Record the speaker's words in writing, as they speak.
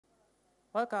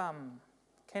Welcome.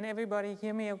 Can everybody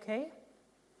hear me okay?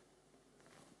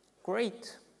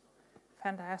 Great.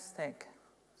 Fantastic.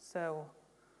 So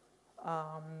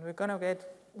we're going to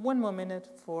get 1 more minute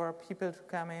for people to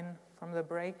come in from the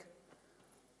break,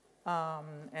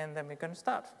 and then we're going to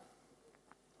start.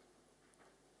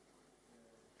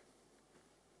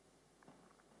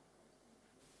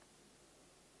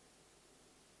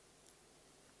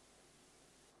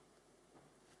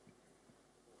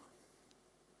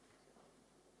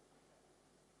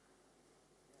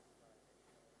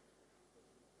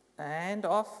 And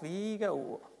off we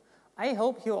go. I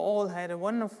hope you all had a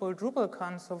wonderful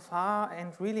DrupalCon so far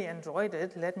and really enjoyed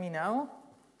it. Let me know.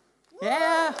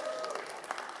 Yeah.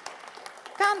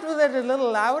 Can't do that a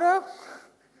little louder?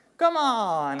 Come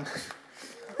on.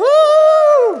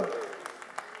 Woo!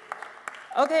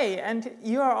 Okay, and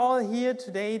you are all here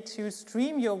today to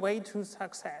stream your way to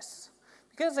success.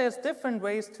 Because there's different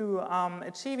ways to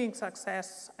achieving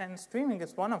success, and streaming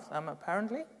is one of them,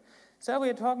 apparently. So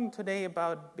we're talking today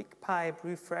about BigPipe,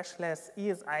 RefreshLess,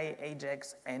 ESI,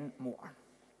 AJAX, and more.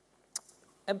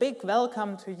 A big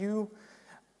welcome to you.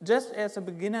 Just as a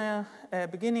beginning,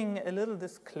 a little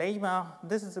disclaimer.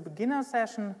 This is a beginner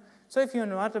session, so if you're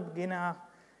not a beginner,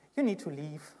 you need to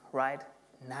leave right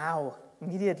now,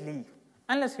 immediately,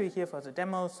 unless you're here for the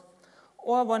demos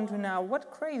or want to know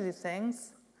what crazy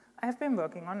things I have been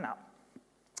working on now.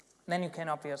 Then you can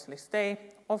obviously stay,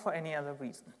 or for any other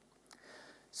reason.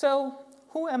 So,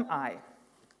 who am I?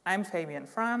 I'm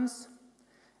Fabianx,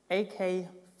 aka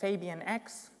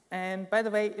Fabianx. And by the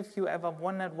way, if you ever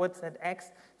wondered what's that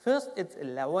X, first it's a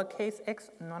lowercase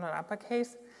x, not an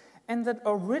uppercase. And that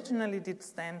originally did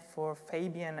stand for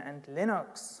Fabian and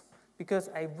Linux, because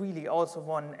I really also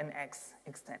want an X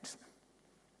extension.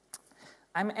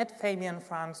 I'm at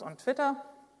Fabianx on Twitter.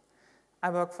 I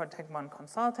work for TechOne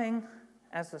Consulting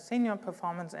as a senior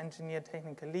performance engineer,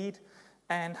 technical lead.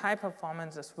 And high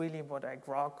performance is really what I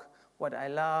grok, what I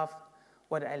love,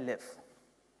 what I live.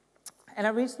 And I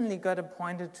recently got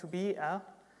appointed to be a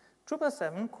Drupal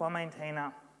 7 core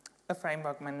maintainer, a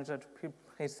framework manager to be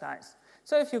precise.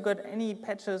 So if you got any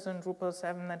patches in Drupal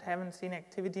 7 that haven't seen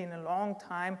activity in a long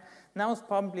time, now is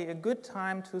probably a good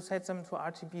time to set them to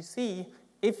RTBC,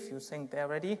 if you think they're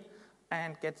ready,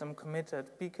 and get them committed.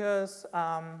 Because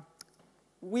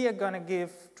we are going to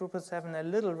give Drupal 7 a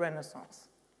little renaissance.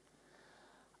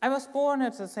 I was born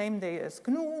at the same day as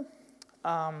GNU,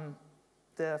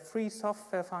 the Free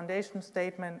Software Foundation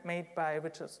statement made by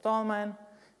Richard Stallman.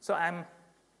 So I'm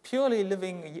purely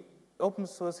living open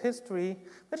source history,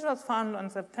 which was founded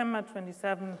on September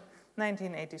 27,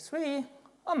 1983.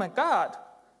 Oh my God,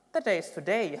 the day is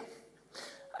today.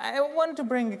 I want to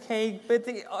bring a cake, but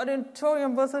the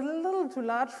auditorium was a little too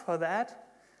large for that.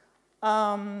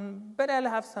 But I'll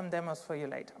have some demos for you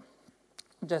later.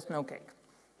 Just no cake.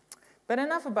 But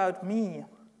enough about me.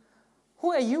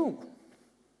 Who are you?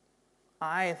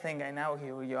 I think I know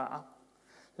who you are.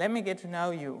 Let me get to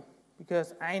know you,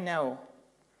 because I know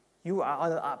you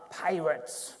all are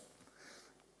pirates,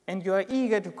 and you are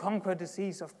eager to conquer the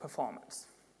seas of performance.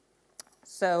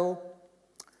 So,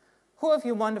 who of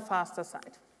you want a faster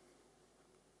site?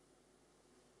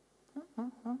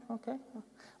 Okay.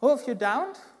 Who of you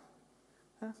don't?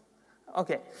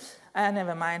 Okay,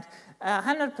 never mind.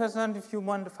 100% if you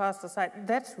want a faster site,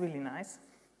 that's really nice.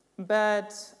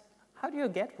 But how do you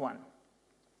get one?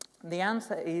 The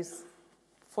answer is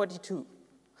 42.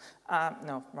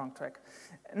 No, wrong track.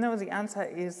 No, the answer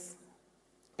is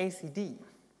ACD.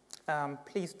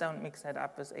 Please don't mix that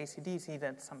up with ACDC,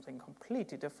 that's something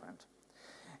completely different.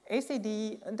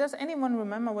 ACD, does anyone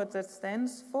remember what that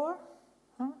stands for?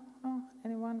 Huh? Oh,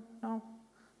 anyone? No?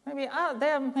 Maybe,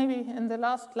 there, maybe in the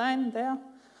last line there.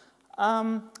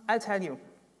 I'll tell you.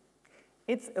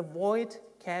 It's avoid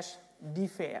cache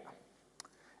defer.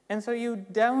 And so you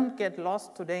don't get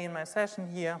lost today in my session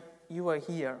here. You are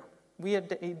here. We are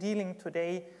dealing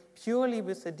today purely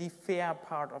with the defer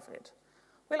part of it.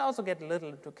 We'll also get a little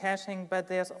into caching, but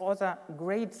there's other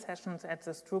great sessions at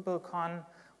this DrupalCon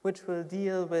which will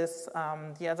deal with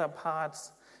the other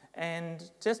parts.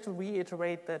 And just to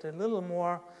reiterate that a little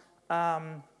more,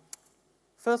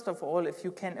 first of all, if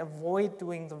you can avoid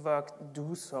doing the work,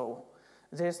 do so.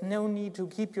 There's no need to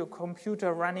keep your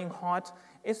computer running hot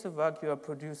if the work you are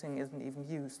producing isn't even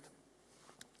used.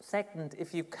 Second,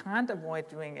 if you can't avoid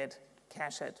doing it,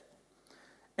 cache it.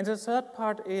 And the third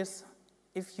part is,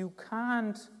 if you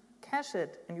can't cache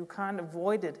it and you can't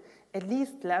avoid it, at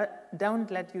least don't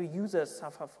let your users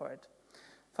suffer for it.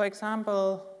 For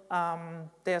example,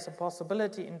 there's a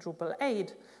possibility in Drupal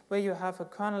 8 where you have a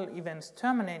kernel events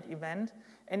terminate event,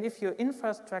 and if your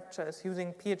infrastructure is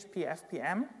using PHP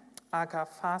FPM, aka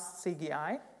fast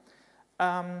CGI.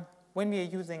 When we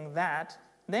are using that,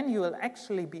 then you will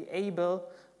actually be able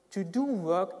to do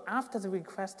work after the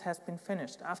request has been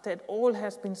finished, after it all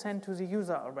has been sent to the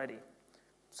user already.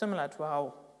 Similar to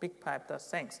how BigPipe does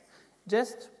things.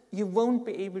 Just you won't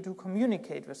be able to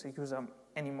communicate with the user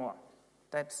anymore.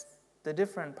 That's the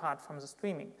different part from the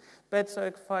streaming. But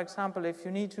so, for example, if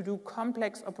you need to do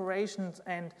complex operations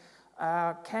and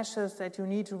caches that you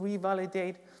need to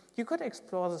revalidate, you could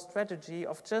explore the strategy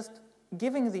of just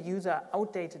giving the user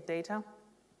outdated data,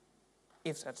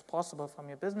 if that's possible from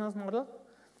your business model,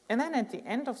 and then at the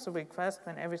end of the request,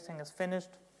 when everything is finished,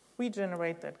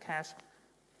 regenerate that cache,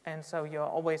 and so you're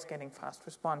always getting fast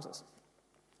responses.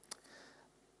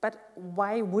 But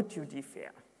why would you defer?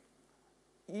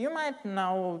 You might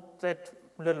know that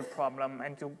little problem,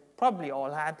 and you probably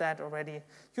all had that already.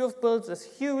 You have built this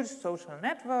huge social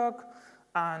network,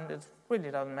 and it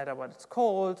really doesn't matter what it's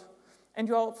called, and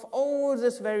you have all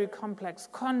this very complex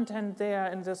content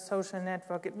there in this social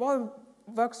network. It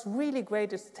works really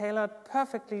great. It's tailored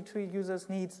perfectly to users'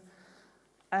 needs.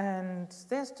 And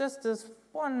there's just this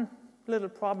one little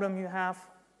problem you have,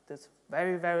 this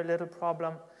very, very little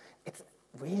problem. It's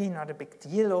really not a big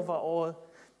deal overall.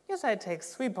 Your site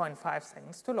takes 3.5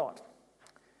 seconds to load.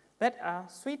 That are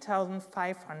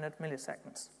 3,500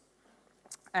 milliseconds.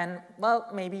 And, well,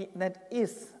 maybe that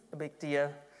is a big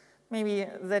deal. Maybe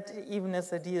that even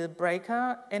is a deal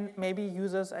breaker, and maybe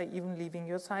users are even leaving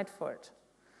your site for it.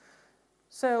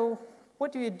 So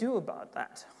what do you do about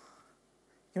that?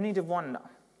 You need a wonder,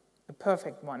 a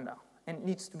perfect wonder, and it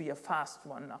needs to be a fast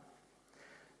wonder.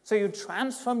 So you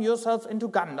transform yourself into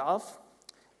Gandalf.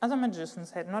 Other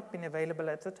magicians had not been available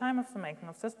at the time of the making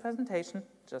of this presentation,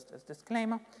 just as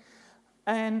disclaimer,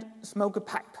 and smoke a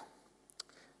pipe.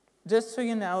 Just so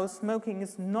you know, smoking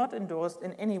is not endorsed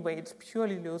in any way. It's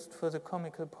purely used for the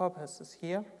comical purposes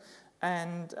here.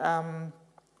 And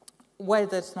well,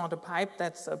 that's not a pipe,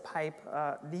 that's a pipe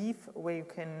leaf where you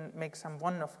can make some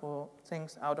wonderful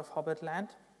things out of Hobbit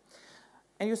land.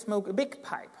 And you smoke a big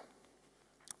pipe.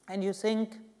 And you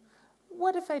think,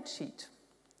 what if I cheat?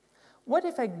 What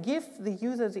if I give the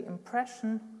user the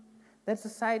impression that the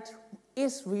site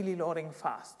is really loading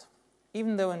fast,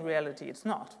 even though in reality it's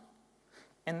not?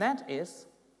 And that is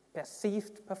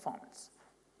perceived performance.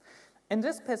 And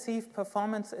this perceived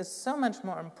performance is so much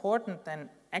more important than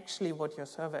actually what your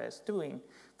server is doing.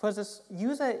 For this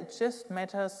user, it just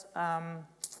matters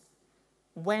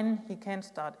when he can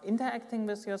start interacting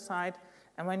with your site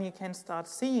and when he can start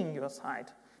seeing your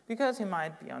site. Because he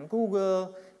might be on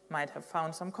Google, might have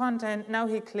found some content, now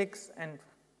he clicks and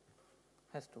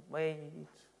has to wait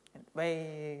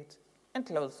and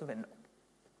close the window.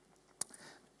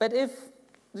 But if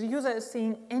the user is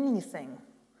seeing anything,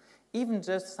 even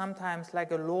just sometimes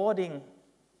like a loading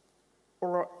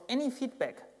or any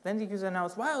feedback, then the user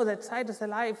knows, wow, that site is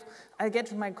alive, I'll get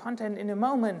to my content in a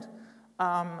moment.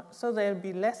 So they'll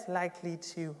be less likely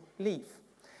to leave.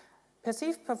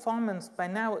 Perceived performance by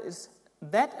now is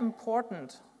that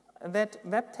important that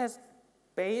web test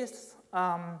base,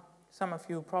 some of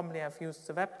you probably have used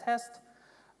the web test,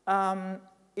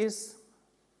 is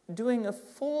doing a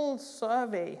full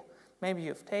survey. Maybe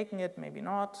you've taken it, maybe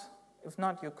not. If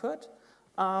not, you could.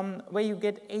 Where you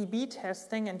get A/B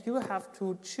testing and you have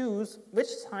to choose which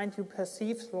site you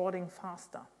perceive loading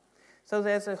faster. So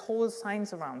there's a whole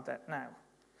science around that now.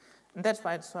 And that's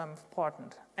why it's so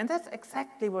important. And that's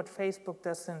exactly what Facebook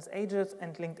does since ages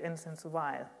and LinkedIn since a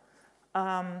while.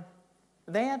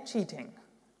 They are cheating.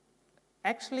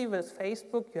 Actually, with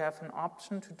Facebook, you have an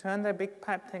option to turn their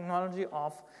BigPipe technology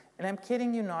off. And I'm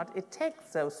kidding you not, it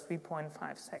takes those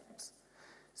 3.5 seconds.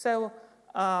 So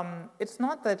it's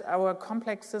not that our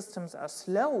complex systems are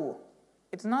slow.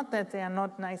 It's not that they are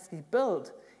not nicely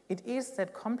built. It is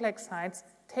that complex sites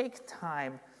take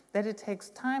time, that it takes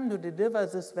time to deliver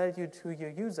this value to your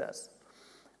users.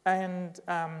 And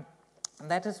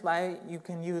that is why you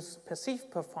can use perceived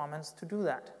performance to do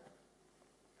that.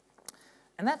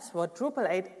 And that's what Drupal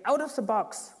 8 out of the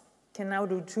box can now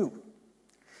do too.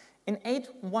 In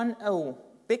 8.1.0,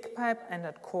 BigPipe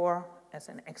entered core as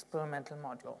an experimental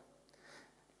module.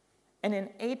 And in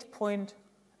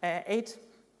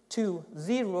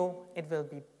 8.2.0, it will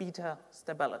be beta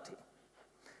stability.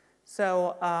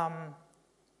 So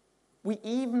we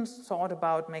even thought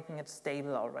about making it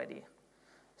stable already.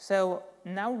 So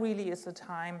now really is the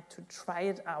time to try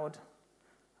it out.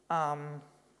 And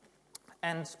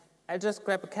I'll just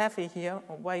grab a coffee here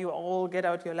where you all get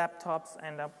out your laptops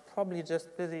and are probably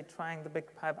just busy trying the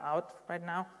BigPipe out right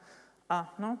now.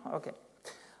 No? Okay.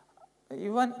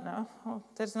 You want? No? Oh,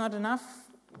 that's not enough?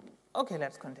 Okay,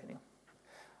 let's continue.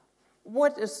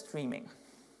 What is streaming?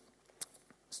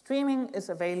 Streaming is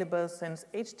available since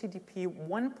HTTP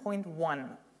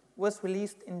 1.1 was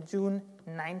released in June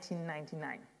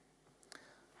 1999.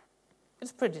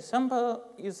 It's pretty simple.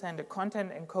 You send a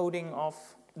content encoding of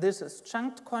this is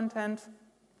chunked content,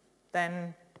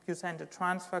 then you send a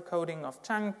transfer coding of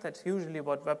chunked. That's usually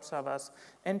what web servers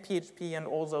and PHP and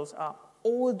all those are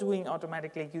all doing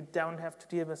automatically. You don't have to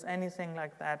deal with anything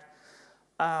like that.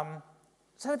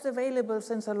 So it's available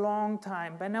since a long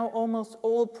time. By now, almost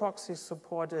all proxies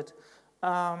support it.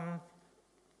 And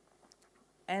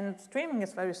streaming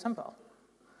is very simple.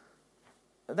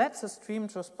 That's a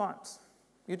streamed response.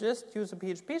 You just use a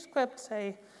PHP script,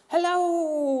 say,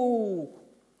 hello!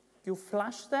 You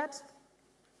flush that,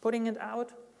 putting it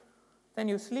out. Then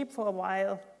you sleep for a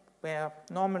while, where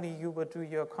normally you would do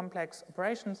your complex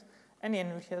operations, and then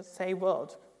you just say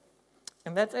world.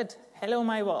 And that's it. Hello,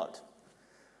 my world.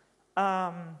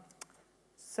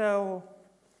 So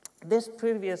this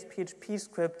previous PHP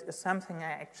script is something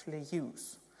I actually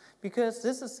use, because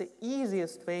this is the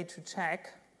easiest way to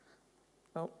check.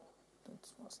 Oh,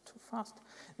 that was too fast.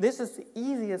 This is the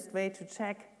easiest way to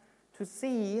check to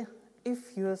see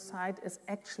if your site is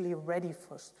actually ready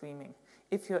for streaming,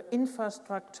 if your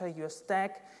infrastructure, your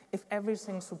stack, if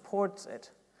everything supports it.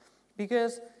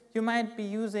 Because you might be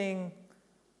using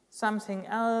something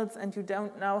else and you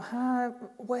don't know,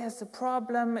 where's the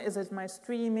problem? Is it my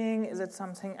streaming? Is it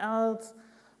something else?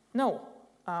 No,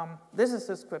 this is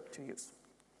the script to use.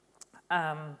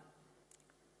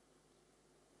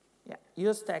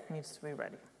 Your stack needs to be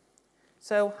ready.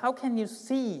 So how can you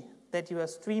see that you are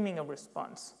streaming a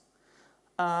response?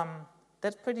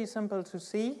 That's pretty simple to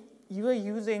see. You are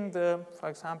using the, for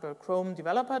example, Chrome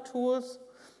developer tools,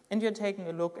 and you're taking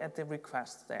a look at the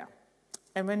requests there.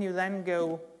 And when you then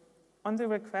go on the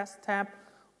request tab,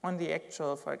 on the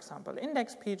actual, for example,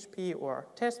 index PHP or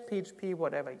test PHP,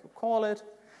 whatever you call it,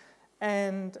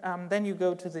 and then you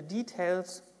go to the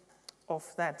details of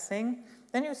that thing,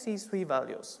 then you see 3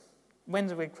 values. When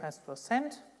the request was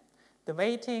sent, the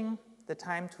waiting, the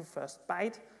time to first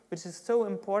byte, which is so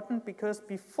important because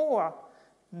before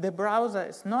the browser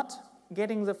is not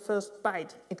getting the first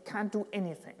byte, it can't do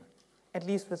anything, at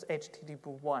least with HTTP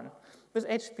 1. With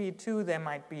HTTP 2, there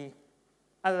might be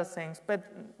other things, but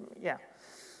yeah.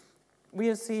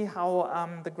 We'll see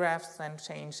how the graphs then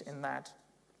change in that.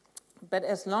 But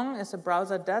as long as the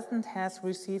browser doesn't have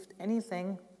received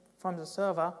anything from the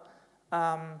server,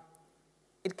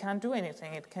 it can't do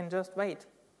anything. It can just wait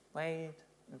and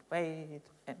wait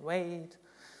and wait.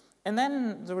 And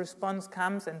then the response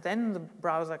comes, and then the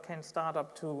browser can start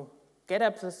up to get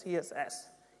up the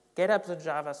CSS, get up the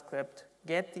JavaScript,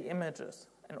 get the images,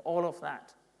 and all of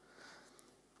that.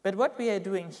 But what we are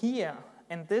doing here,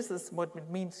 and this is what it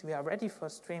means we are ready for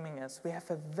streaming, is we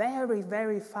have a very,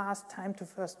 very fast time to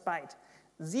first byte,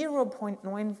 0.94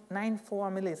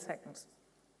 milliseconds.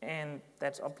 And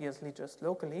that's obviously just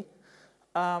locally.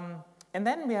 And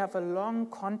then we have a long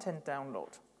content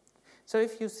download. So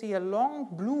if you see a long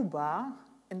blue bar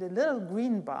and a little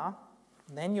green bar,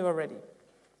 then you are ready.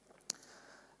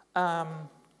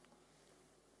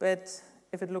 But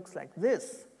if it looks like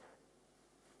this,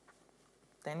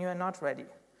 then you are not ready.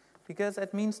 Because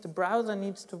that means the browser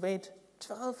needs to wait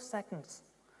 12 seconds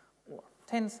or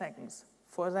 10 seconds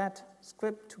for that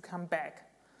script to come back.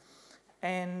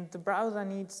 And the browser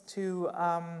needs to,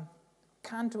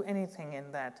 can't do anything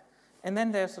in that. And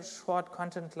then there's a short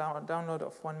content download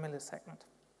of 1 millisecond.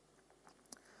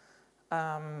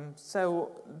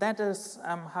 So that is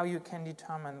how you can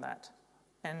determine that.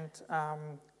 And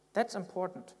that's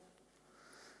important.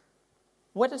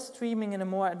 What is streaming in a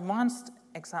more advanced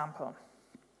example?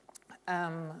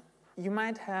 You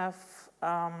might have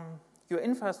your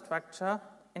infrastructure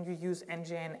and you use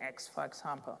NGINX, for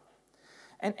example.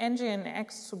 And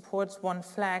NGINX supports one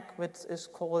flag which is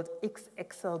called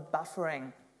XXL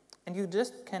buffering. And you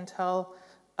just can tell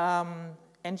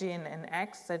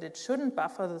NGINX that it shouldn't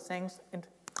buffer the things, and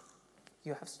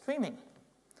you have streaming.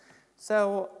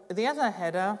 So the other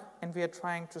header, and we are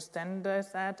trying to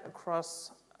standardize that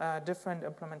across different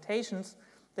implementations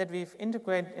that we've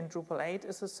integrated in Drupal 8,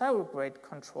 is a surrogate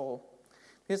control.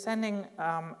 We're sending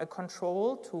a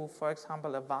control to, for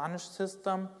example, a varnish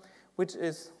system, which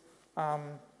is a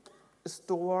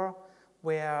store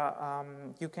where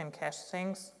you can cache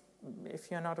things. If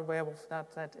you're not aware of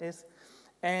that is.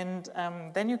 And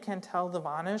then you can tell the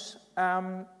varnish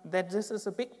that this is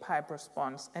a BigPipe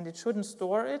response, and it shouldn't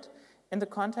store it, and the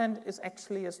content is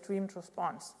actually a streamed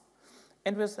response.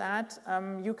 And with that,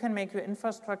 you can make your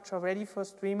infrastructure ready for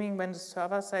streaming when the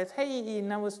server says, hey,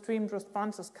 now a streamed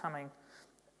response is coming,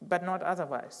 but not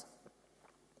otherwise.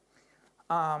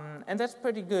 And that's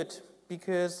pretty good,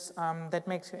 because that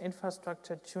makes your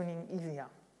infrastructure tuning easier.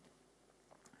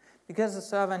 Because the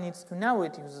server needs to know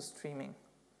it uses streaming.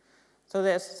 So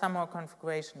there's some more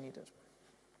configuration needed.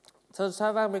 So the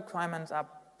server requirements are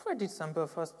pretty simple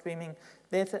for streaming.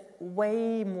 There's a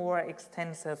way more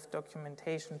extensive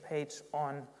documentation page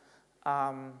on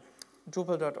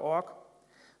Drupal.org.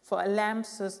 For a LAMP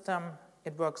system,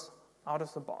 it works out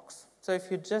of the box. So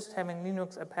if you're just having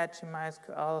Linux, Apache,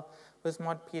 MySQL with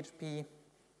mod PHP,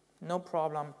 no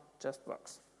problem, just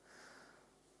works.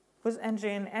 With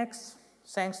AJAX,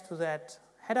 thanks to that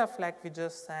header flag we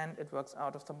just sent, it works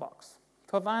out of the box.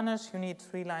 For Varnish, you need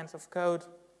 3 lines of code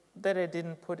that I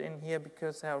didn't put in here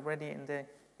because they're already in the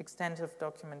extensive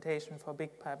documentation for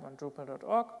BigPipe on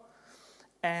Drupal.org.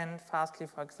 And Fastly,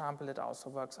 for example, it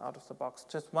also works out of the box.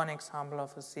 Just one example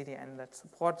of a CDN that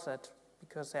supports it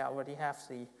because they already have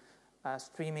the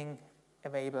streaming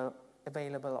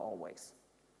available always.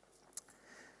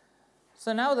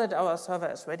 So now that our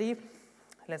server is ready,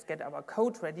 let's get our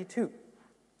code ready too.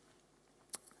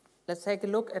 Let's take a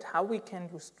look at how we can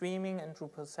do streaming in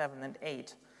Drupal 7 and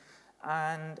 8.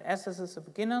 And as this is a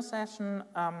beginner session,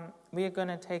 we are going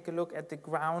to take a look at the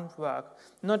groundwork,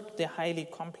 not the highly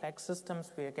complex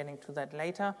systems, we are getting to that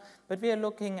later, but we are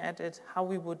looking at it, how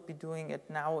we would be doing it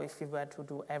now if we were to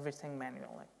do everything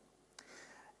manually.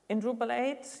 In Drupal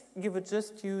 8, you would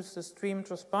just use the streamed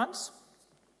response,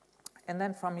 and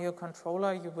then from your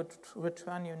controller, you would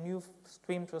return your new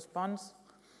streamed response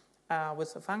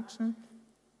with a function.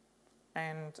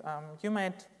 And you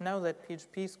might know that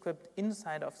PHP script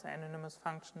inside of the anonymous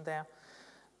function there,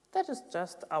 that is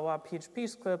just our PHP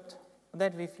script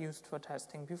that we've used for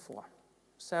testing before.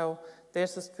 So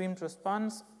there's a streamed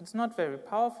response. It's not very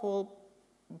powerful,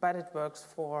 but it works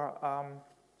for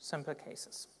simple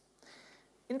cases.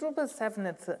 In Drupal 7,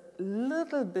 it's a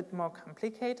little bit more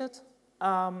complicated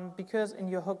because in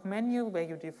your hook menu where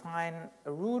you define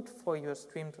a route for your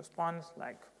streamed response,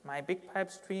 like my BigPipe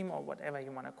stream or whatever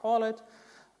you want to call it,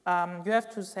 you have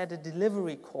to set a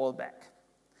delivery callback.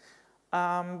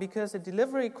 Because a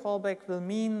delivery callback will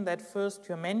mean that first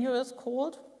your menu is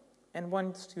called, and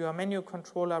once your menu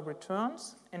controller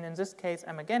returns, and in this case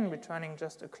I'm again returning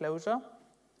just a closure,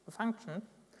 a function,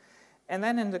 and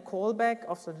then in the callback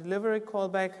of the delivery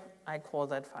callback, I call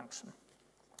that function.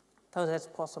 So that's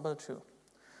possible too.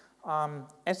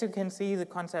 As you can see, the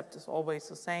concept is always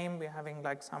the same. We're having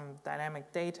like some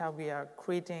dynamic data. We are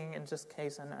creating, in this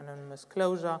case, an anonymous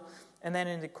closure. And then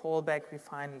in the callback, we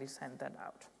finally send that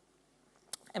out.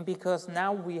 And because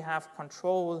now we have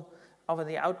control over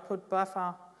the output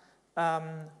buffer,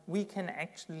 we can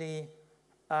actually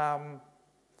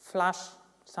flush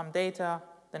some data,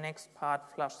 the next part,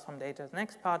 flush some data, the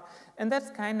next part. And that's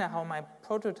kind of how my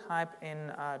prototype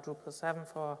in Drupal 7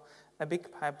 for a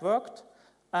BigPipe worked.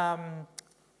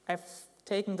 I've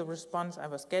taken the response I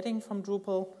was getting from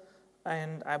Drupal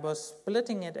and I was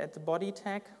splitting it at the body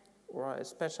tag or a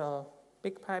special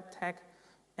BigPipe tag,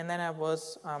 and then I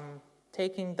was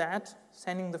taking that,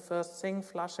 sending the first thing,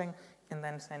 flushing, and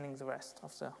then sending the rest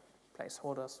of the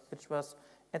placeholders, which was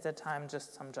at the time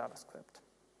just some JavaScript.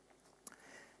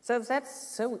 So if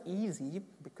that's so easy,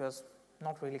 because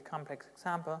not really complex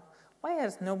example, why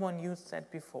has no one used that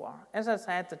before? As I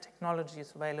said, the technology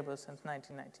is available since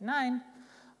 1999,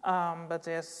 but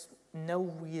there's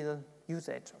no real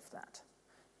usage of that.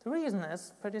 The reason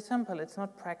is pretty simple. It's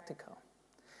not practical.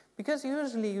 Because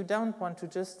usually you don't want to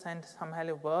just send some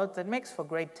hello world. That makes for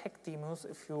great tech demos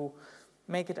if you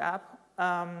make it up.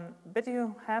 But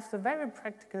you have the very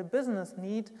practical business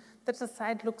need that the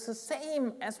site looks the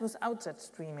same as without that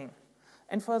streaming.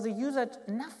 And for the user,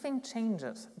 nothing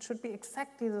changes. It should be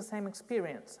exactly the same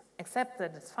experience, except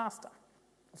that it's faster,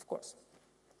 of course.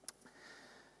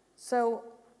 So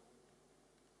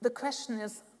the question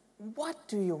is, what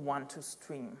do you want to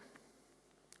stream?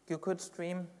 You could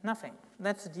stream nothing.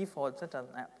 That's the default. That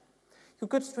doesn't help. You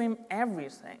could stream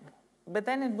everything, but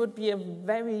then it would be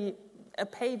a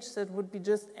page that would be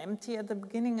just empty at the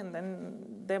beginning, and then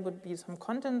there would be some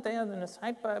content there, then a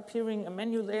sidebar appearing, a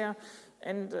menu there,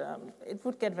 and it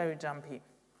would get very jumpy.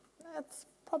 That's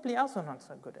probably also not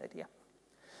so good idea.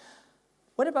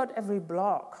 What about every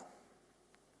block?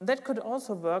 That could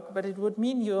also work, but it would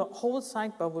mean your whole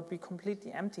sidebar would be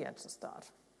completely empty at the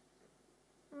start.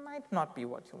 Might not be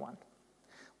what you want.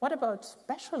 What about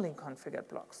specially configured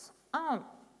blocks?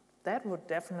 That would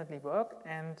definitely work,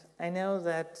 and I know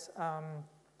that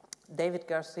David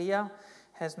Garcia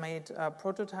has made a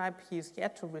prototype he's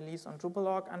yet to release on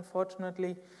Drupal.org,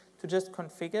 unfortunately, to just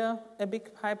configure a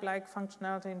BigPipe-like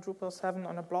functionality in Drupal 7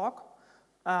 on a block,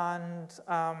 and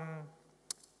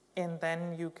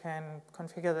then you can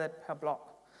configure that per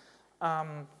block.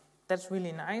 that's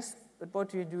really nice, but what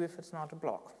do you do if it's not a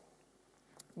block?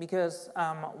 Because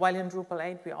while in Drupal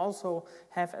 8 we also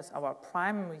have as our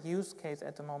primary use case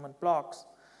at the moment blocks,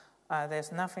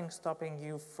 there's nothing stopping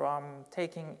you from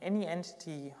taking any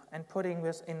entity and putting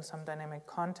this in some dynamic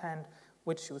content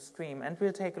which you stream. And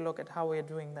we'll take a look at how we're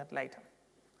doing that later.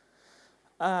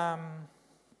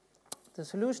 The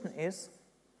solution is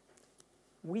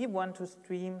we want to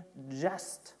stream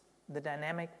just the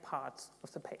dynamic parts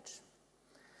of the page.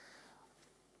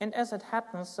 And as it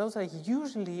happens, those are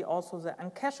usually also the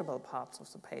uncacheable parts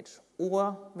of the page,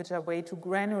 or which are way too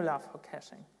granular for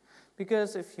caching.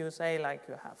 Because if you say, like,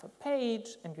 you have a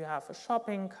page and you have a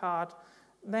shopping cart,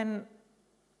 then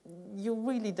you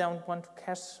really don't want to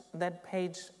cache that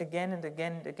page again and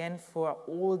again and again for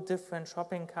all different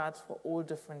shopping carts for all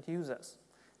different users.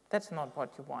 That's not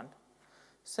what you want.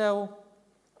 So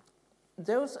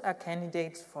those are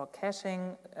candidates for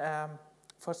caching,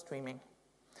 for streaming.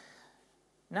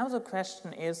 Now the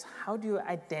question is, how do you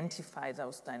identify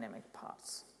those dynamic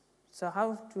parts? So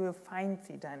how do you find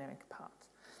the dynamic parts?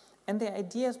 And the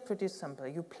idea is pretty simple.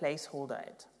 You placeholder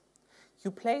it.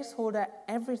 You placeholder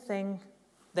everything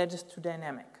that is too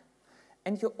dynamic.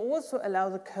 And you also allow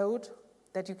the code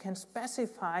that you can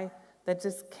specify that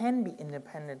this can be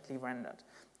independently rendered,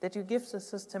 that you give the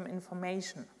system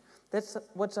information. That's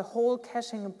what the whole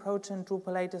caching approach in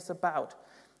Drupal 8 is about,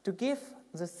 to give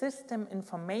the system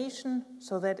information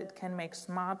so that it can make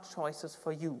smart choices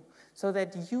for you, so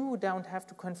that you don't have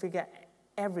to configure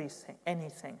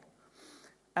anything.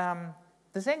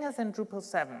 The thing is in Drupal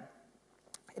 7,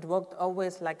 it worked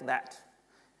always like that.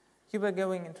 You were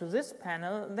going into this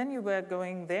panel, then you were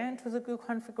going there into the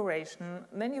configuration,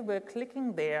 then you were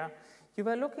clicking there, you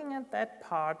were looking at that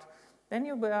part, then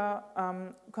you were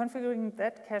configuring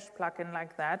that cache plugin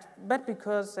like that, but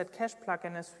because that cache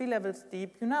plugin is 3 levels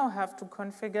deep, you now have to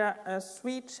configure a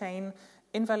 3-chain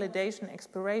invalidation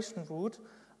expiration route,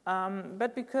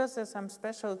 but because there's some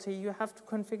specialty, you have to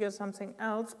configure something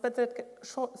else, but that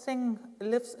short thing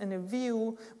lives in a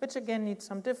view, which again needs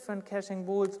some different caching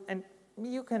rules, and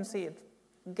you can see it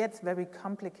gets very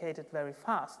complicated very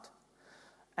fast.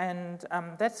 And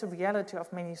that's the reality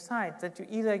of many sites, that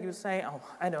you say, oh,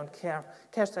 I don't care,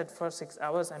 cache that for 6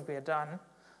 hours and we're done.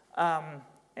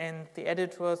 And the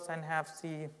editors then have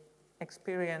the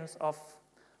experience of,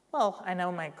 well, I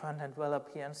know my content will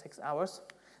appear in 6 hours.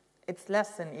 It's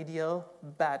less than ideal,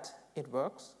 but it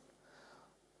works.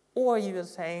 Or you are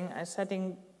saying, I'm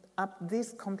setting up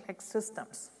these complex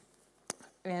systems.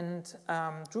 And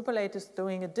Drupal 8 is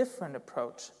doing a different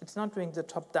approach. It's not doing the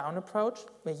top-down approach,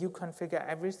 where you configure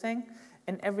everything,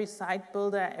 and every site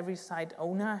builder, every site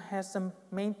owner has a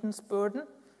maintenance burden.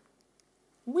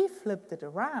 We flipped it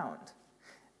around.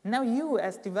 Now you,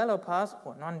 as developers,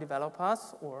 or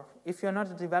non-developers, or if you're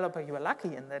not a developer, you are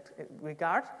lucky in that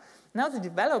regard. Now the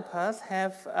developers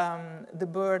have the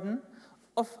burden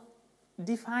of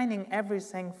defining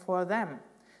everything for them,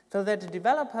 so that the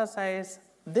developer says,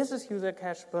 this is user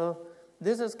cacheable,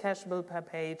 this is cacheable per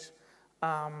page,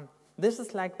 this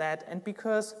is like that. And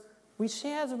because we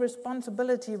share the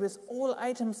responsibility with all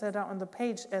items that are on the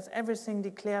page as everything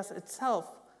declares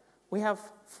itself, we have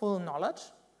full knowledge,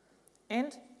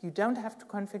 and you don't have to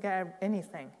configure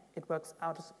anything. It works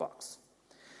out of the box.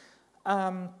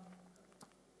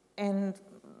 And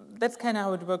that's kind of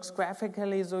how it works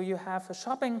graphically. So you have a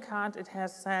shopping cart. It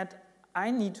has said, I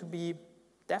need to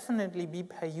definitely be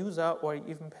per user or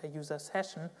even per user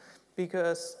session,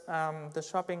 because the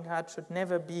shopping cart should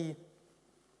never be,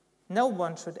 no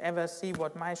one should ever see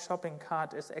what my shopping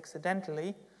cart is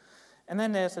accidentally. And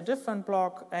then there's a different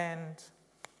block, and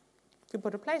you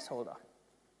put a placeholder.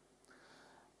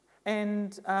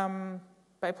 And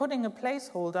by putting a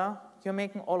placeholder, you're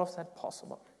making all of that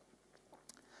possible.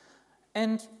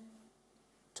 And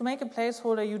to make a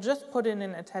placeholder, you just put in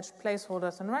an attached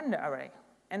placeholders and render array.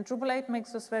 And Drupal 8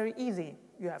 makes this very easy.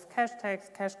 You have cache tags,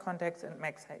 cache context, and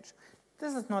maxH.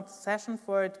 This is not the session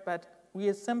for it, but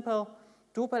real simple.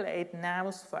 Drupal 8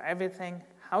 knows for everything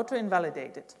how to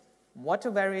invalidate it, what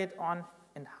to vary it on,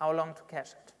 and how long to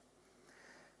cache it.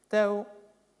 So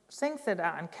things that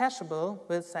are uncacheable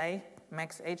will say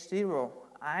maxH 0.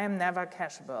 I am never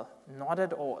cacheable, not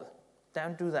at all.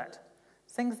 Don't do that.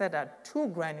 Things that are too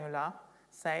granular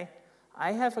say,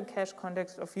 I have a cache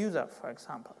context of user, for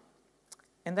example.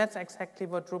 And that's exactly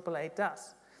what Drupal 8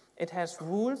 does. It has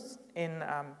rules in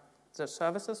the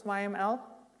services YML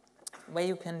where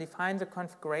you can define the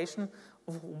configuration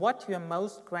of what your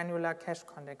most granular cache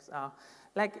contexts are.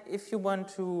 Like if you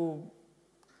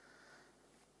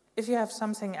have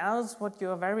something else what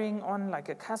you're varying on, like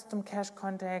a custom cache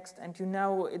context, and you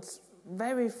know it's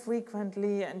very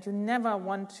frequently and you never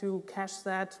want to cache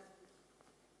that,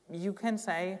 you can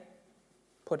say,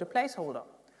 put a placeholder.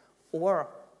 Or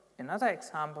another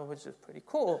example, which is pretty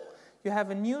cool, you have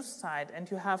a news site and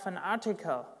you have an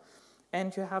article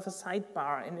and you have a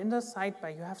sidebar, and in the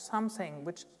sidebar you have something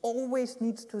which always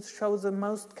needs to show the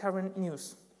most current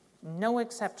news. No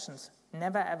exceptions,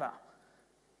 never ever.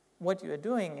 What you are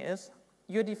doing is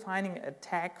you're defining a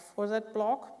tag for that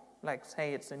block, like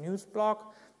say it's a news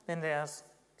block, then there's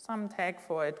some tag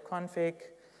for it, config,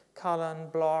 colon,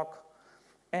 block,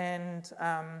 and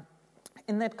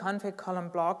in that config column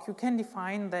block, you can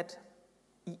define that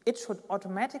it should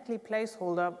automatically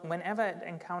placeholder whenever it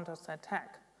encounters that tag.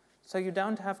 So you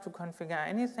don't have to configure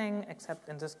anything except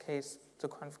in this case the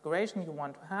configuration you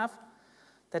want to have.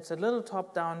 That's a little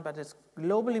top-down, but it's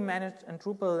globally managed, and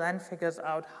Drupal then figures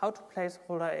out how to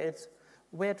placeholder it,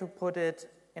 where to put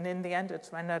it, and in the end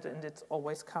it's rendered and it's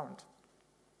always current.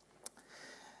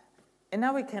 And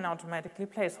now we can automatically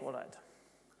placeholder it.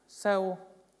 So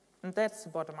and that's the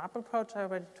bottom-up approach I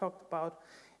already talked about.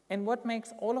 And what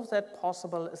makes all of that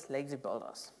possible is lazy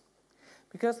builders.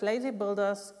 Because lazy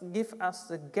builders give us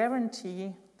the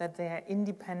guarantee that they are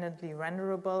independently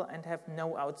renderable and have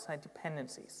no outside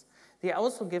dependencies. They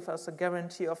also give us a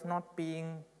guarantee of not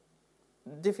being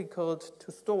difficult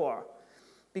to store.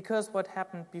 Because what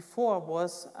happened before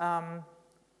was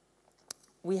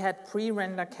we had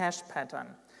pre-render cache pattern.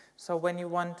 So when you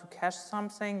want to cache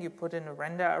something, you put in a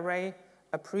render array,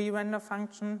 a pre-render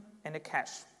function, and a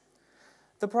cache.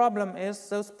 The problem is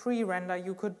those pre-render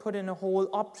you could put in a whole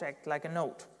object like a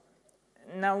node.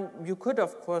 Now you could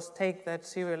of course take that,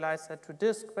 serialize that to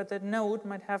disk, but that node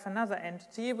might have another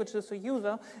entity which is a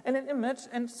user and an image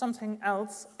and something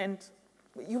else, and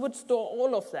you would store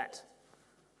all of that.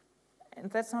 And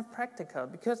that's not practical,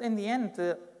 because in the end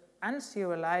the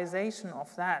unserialization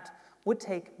of that would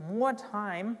take more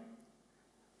time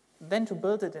than to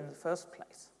build it in the first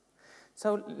place.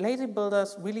 So lazy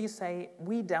builders really say,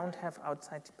 we don't have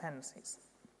outside dependencies.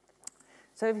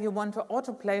 So if you want to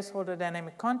auto-placeholder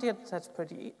dynamic content, that's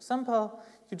pretty simple.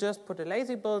 You just put a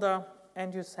lazy builder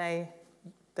and you say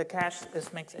the cache is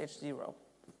maxh0.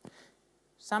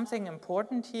 Something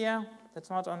important here, that's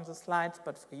not on the slides,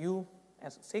 but for you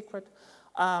as a secret,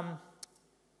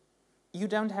 you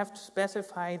don't have to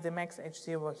specify the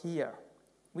maxh0 here.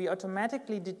 We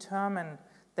automatically determine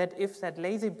that if that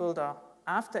lazy builder,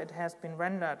 after it has been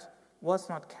rendered, was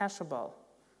not cacheable,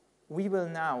 we will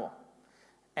now.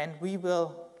 And we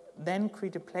will then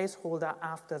create a placeholder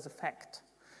after the fact.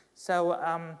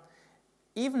 So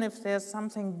even if there's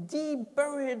something deep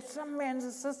buried somewhere in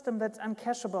the system that's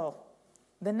uncacheable,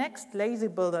 the next lazy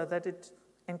builder that it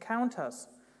encounters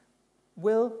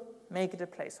will make it a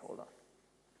placeholder.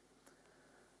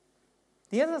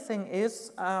 The other thing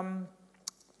is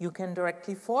you can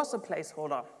directly force a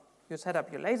placeholder. You set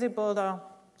up your lazy builder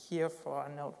here for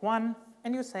node 1,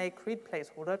 and you say create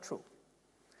placeholder true.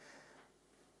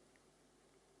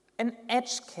 An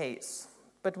edge case,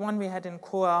 but one we had in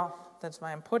core, that's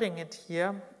why I'm putting it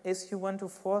here, is you want to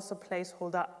force a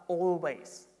placeholder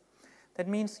always. That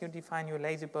means you define your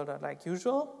lazy builder like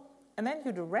usual, and then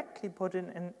you directly put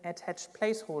in attached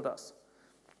placeholders.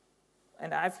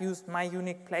 And I've used my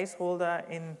unique placeholder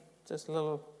in just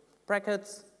little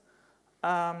brackets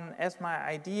as my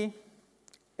ID,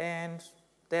 and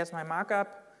there's my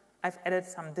markup. I've added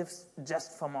some diffs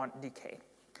just for more decay.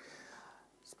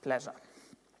 It's a pleasure.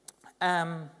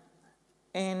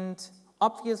 And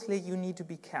obviously you need to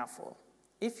be careful.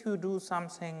 If you do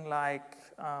something like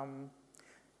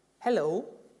hello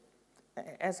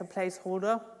as a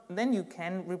placeholder, then you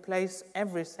can replace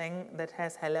everything that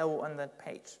has hello on that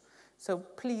page. So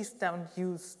please don't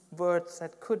use words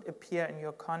that could appear in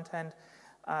your content.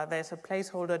 There's a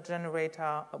placeholder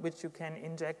generator which you can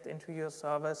inject into your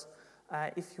service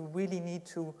if you really need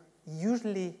to.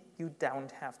 Usually you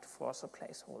don't have to force a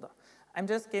placeholder. I'm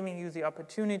just giving you the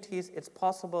opportunities. It's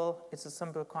possible. It's a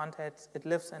simple context. It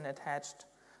lives in attached.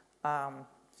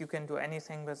 You can do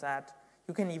anything with that.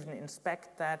 You can even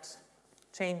inspect that,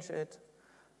 change it,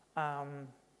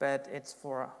 but it's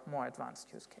for a more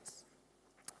advanced use case.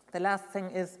 The last thing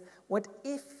is, what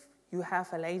if you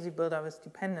have a lazy builder with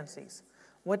dependencies?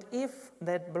 What if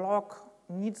that block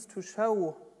needs to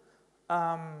show,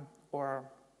 or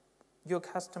your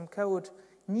custom code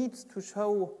needs to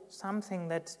show something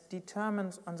that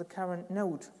determines on the current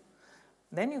node?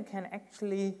 Then you can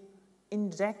actually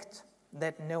inject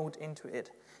that node into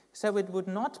it. So it would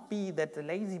not be that the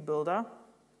lazy builder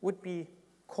would be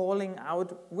calling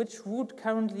out which root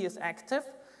currently is active.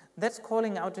 That's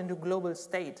calling out into global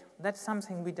state. That's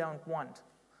something we don't want.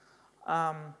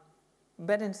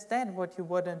 But instead, what you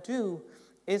want to do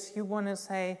is you want to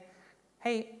say,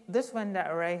 hey, this render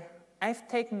array, I've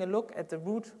taken a look at the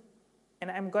root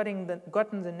and I've gotten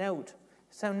the node.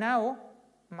 So now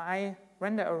my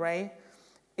render array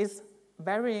is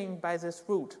varying by this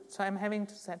root. So I'm having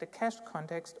to set a cache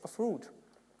context of root.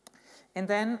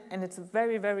 And it's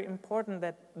very, very important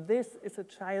that this is a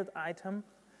child item.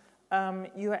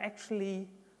 You are actually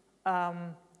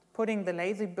putting the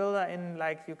lazy builder in,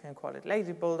 like you can call it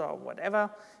lazy builder or whatever.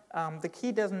 The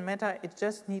key doesn't matter, it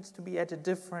just needs to be at a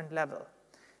different level.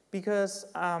 Because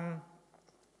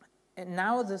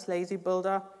now this lazy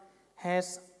builder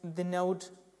has the node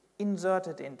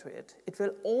inserted into it. It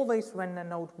will always render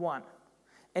node 1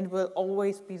 and will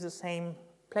always be the same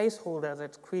placeholder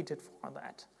that's created for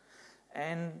that.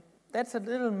 And that's a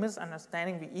little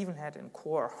misunderstanding we even had in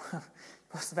core.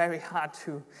 It was very hard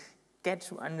to get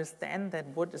to understand that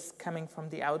what is coming from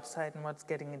the outside and what's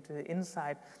getting into the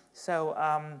inside. So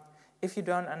if you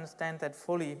don't understand that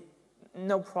fully,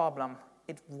 no problem.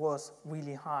 It was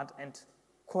really hard, and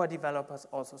core developers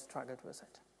also struggled with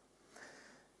it.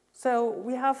 So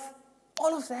we have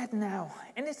all of that now,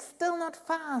 and it's still not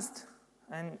fast.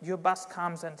 And your boss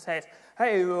comes and says,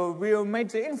 hey, we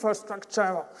made the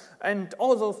infrastructure and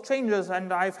all those changes,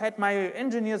 and I've had my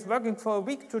engineers working for a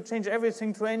week to change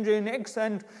everything to Nginx,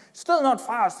 and still not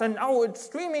fast, and now it's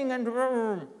streaming, and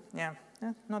yeah,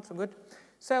 not so good.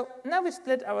 So now we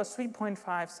split our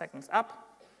 3.5 seconds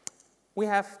up. We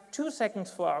have 2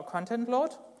 seconds for our content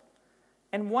load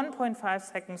and 1.5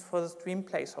 seconds for the stream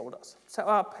placeholders. So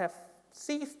our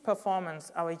perceived performance,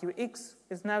 our UX,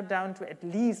 is now down to at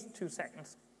least 2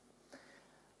 seconds.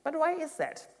 But why is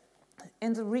that?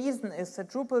 And the reason is that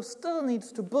Drupal still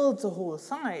needs to build the whole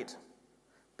site,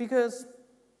 because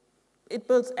it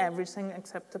builds everything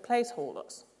except the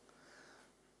placeholders.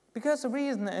 Because the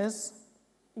reason is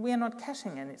we are not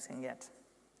caching anything yet,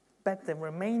 but the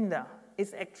remainder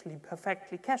is actually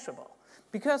perfectly cacheable,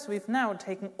 because we've now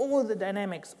taken all the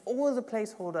dynamics, all the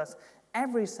placeholders,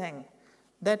 everything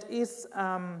that is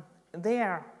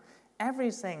there,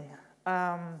 everything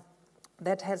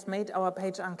that has made our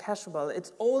page uncacheable.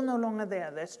 It's all no longer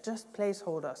there. There's just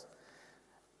placeholders.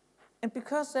 And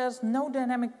because there's no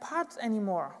dynamic parts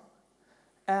anymore,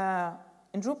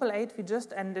 in Drupal 8 we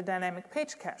just added a dynamic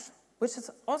page cache, which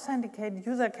is authenticated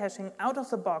user caching out of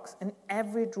the box in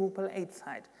every Drupal 8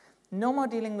 site. No more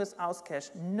dealing with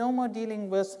auscache, no more dealing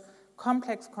with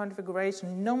complex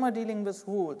configuration, no more dealing with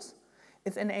rules.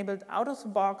 It's enabled out of the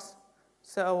box.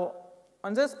 So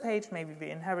on this page, maybe we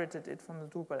inherited it from the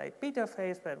Drupal 8 beta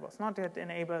phase, but it was not yet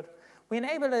enabled. We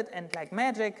enabled it, and like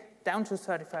magic, down to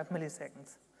 35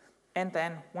 milliseconds. And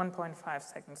then 1.5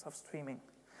 seconds of streaming.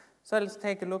 So let's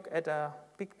take a look at a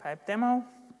BigPipe demo.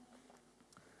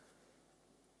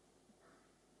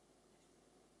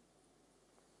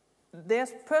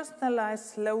 There's personalized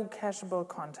slow cacheable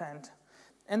content,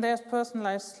 and there's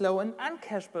personalized slow and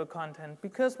uncacheable content,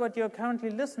 because what you're currently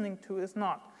listening to is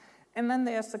not. And then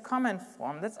there's the comment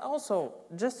form that's also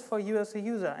just for you as a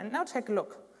user. And now take a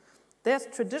look. There's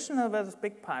traditional versus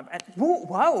BigPipe, and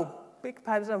wow,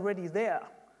 BigPipe is already there.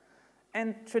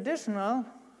 And traditional,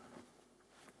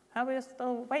 how are we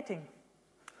still waiting?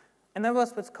 And that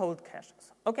was with cold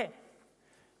caches. Okay.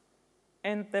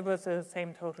 And there was the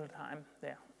same total time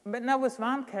there. But now with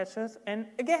warm caches, and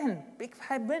again,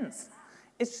 BigPipe wins.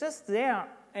 It's just there,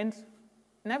 and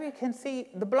now you can see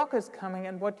the block is coming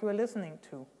and what you are listening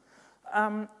to.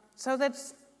 So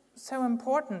that's so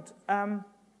important,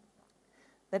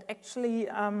 that actually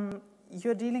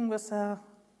you're dealing with the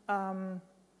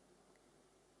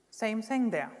same thing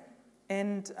there.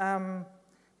 And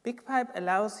BigPipe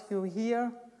allows you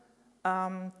here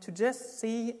to just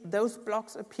see those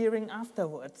blocks appearing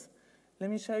afterwards.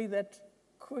 Let me show you that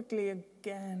quickly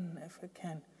again, if I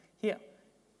can. Here,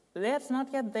 that's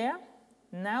not yet there.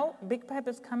 Now BigPipe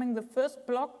is coming, the first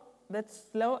block that's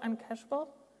slow and cacheable,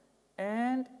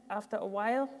 and after a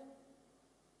while,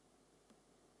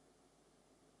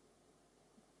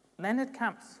 then it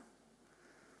comes.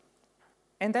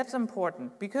 And that's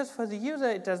important, because for the user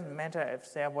it doesn't matter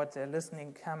if what they're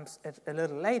listening comes a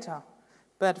little later,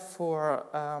 but for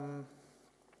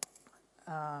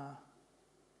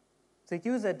the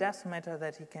user, it does matter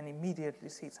that he can immediately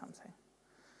see something.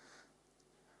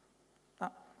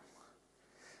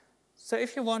 So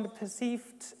if you want a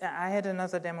perceived, I had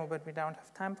another demo, but we don't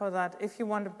have time for that. If you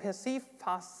want a perceived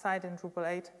fast site in Drupal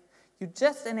 8, you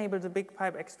just enable the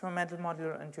BigPipe experimental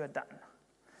module and you're done.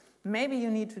 Maybe you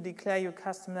need to declare your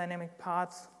custom dynamic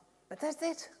parts, but that's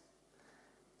it.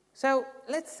 So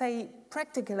let's say,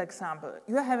 practical example,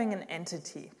 you're having an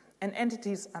entity, and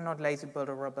entities are not lazy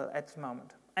builderable at the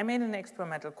moment. I made an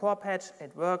experimental core patch,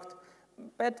 it worked,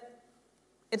 but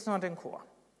it's not in core.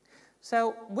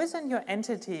 So within your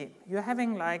entity, you're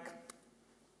having like,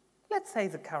 let's say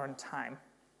the current time,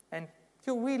 and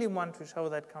you really want to show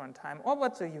that current time, or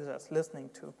what the user is listening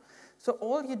to. So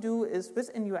all you do is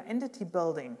within your entity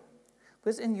building,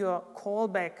 within your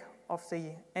callback of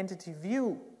the entity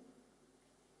view,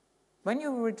 when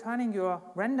you're returning your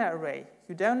render array,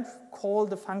 you don't call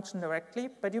the function directly,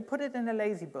 but you put it in a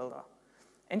lazy builder.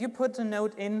 And you put the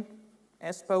node in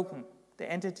as spoken,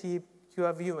 the entity you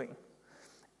are viewing.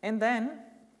 And then,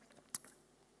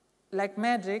 like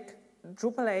magic,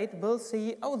 Drupal 8 will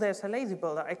see, oh, there's a lazy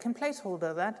builder. I can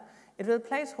placeholder that. It will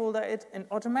placeholder it, and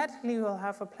automatically you will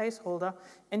have a placeholder,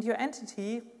 and your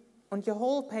entity and your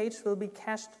whole page will be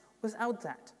cached without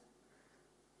that.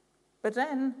 But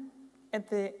then, at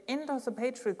the end of the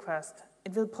page request,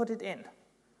 it will put it in.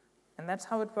 And that's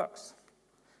how it works.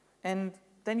 And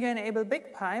then you enable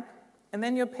BigPipe, and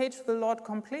then your page will load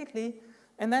completely,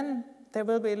 and then there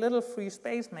will be a little free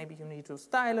space. Maybe you need to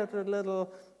style it a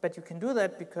little, but you can do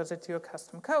that because it's your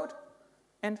custom code,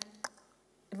 and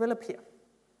it will appear.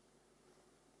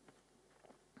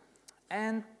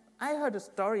 And I heard a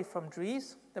story from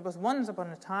Dries. There was once upon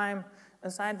a time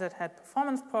a site that had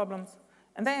performance problems,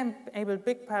 and they enabled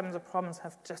BigPipe, and the problems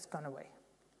have just gone away.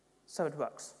 So it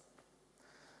works.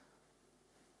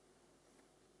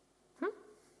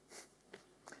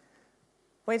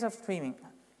 Ways of streaming.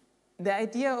 The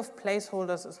idea of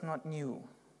placeholders is not new.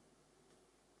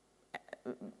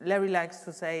 Larry likes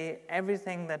to say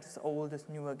everything that is old is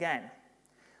new again.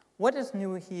 What is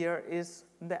new here is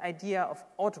the idea of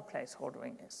auto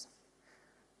placeholdering is.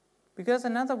 Because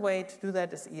another way to do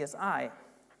that is ESI.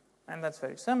 And that's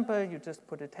very simple. You just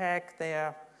put a tag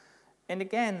there. And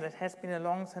again, that has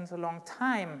been since a long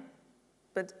time.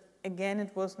 But again,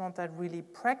 it was not that really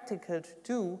practical to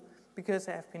do because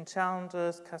there have been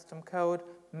challenges, custom code.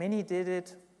 Many did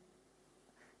it.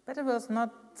 But it was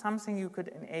not something you could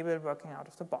enable working out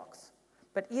of the box.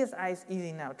 But ESI is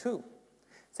easy now too.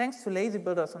 Thanks to lazy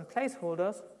builders and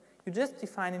placeholders, you just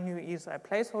define a new ESI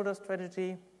placeholder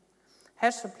strategy,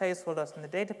 hash the placeholders in the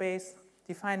database,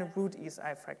 define a root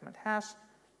ESI fragment hash,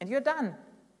 and you're done.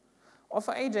 Or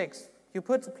for AJAX, you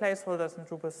put the placeholders in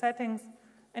Drupal settings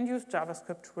and use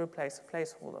JavaScript to replace the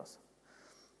placeholders.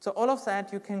 So all of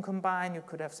that you can combine. You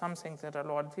could have some things that are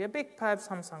loaded via BigPipe,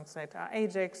 some things that are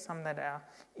AJAX, some that are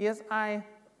ESI.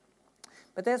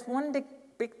 But there's one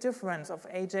big difference of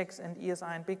AJAX and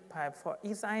ESI and BigPipe. For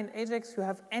ESI and AJAX, you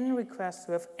have n requests,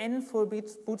 you have n full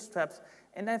bootstraps.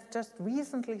 And I've just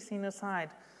recently seen a site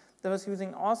that was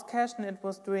using auth-cache, and it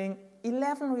was doing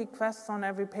 11 requests on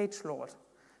every page load.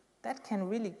 That can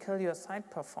really kill your site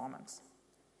performance.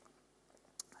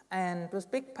 And with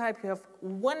BigPipe, you have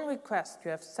one request,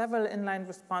 you have several inline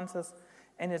responses,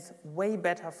 and it's way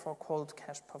better for cold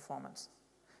cache performance.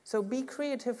 So be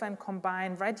creative and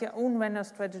combine, write your own render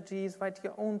strategies, write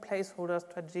your own placeholder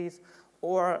strategies,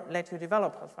 or let your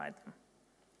developers write them.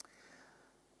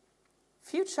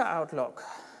 Future outlook,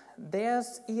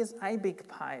 there's ESI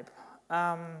BigPipe.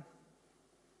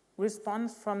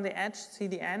 Response from the edge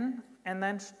CDN, and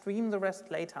then stream the rest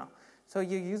later. So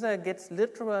your user gets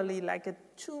literally like a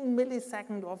 2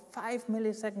 millisecond or 5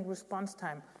 millisecond response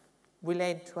time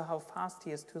related to how fast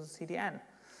he is to the CDN.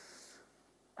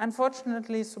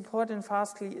 Unfortunately, support in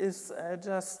Fastly is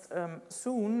just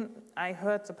soon. I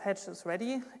heard the patch is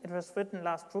ready. It was written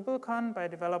last DrupalCon by a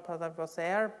developer that was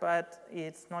there, but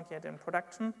it's not yet in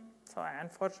production, so I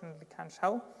unfortunately can't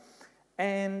show.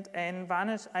 And in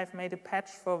Varnish, I've made a patch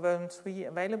for version 3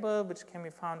 available, which can be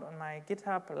found on my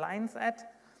GitHub lines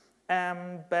at.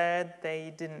 But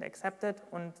they didn't accept it,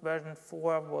 and version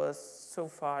 4 was so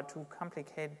far too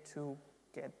complicated to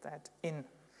get that in.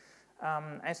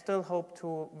 I still hope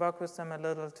to work with them a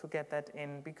little to get that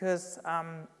in, because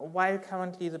while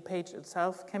currently the page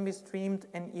itself can be streamed,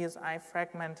 an ESI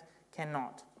fragment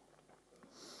cannot.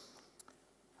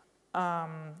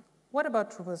 What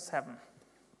about Drupal 7?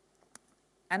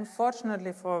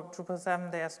 Unfortunately for Drupal 7,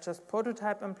 there's just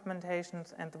prototype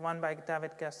implementations, and the one by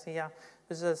David Garcia,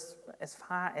 which is, as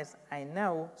far as I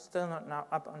know, still not now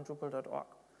up on Drupal.org.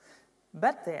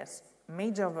 But there's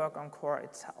major work on core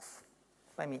itself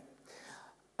by me.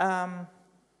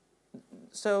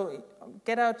 So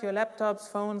get out your laptops,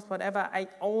 phones, whatever. I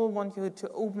all want you to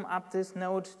open up this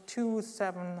node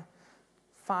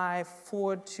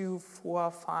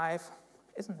 2754245.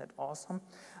 Isn't that awesome?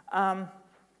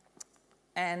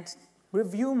 And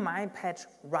review my patch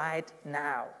right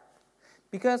now.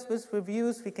 Because with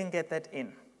reviews, we can get that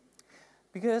in.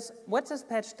 Because what this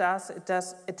patch does, it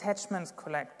does attachments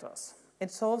collectors.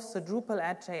 It solves the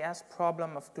Drupal.js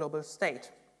problem of global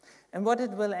state. And what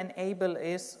it will enable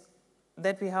is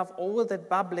that we have all that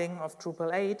bubbling of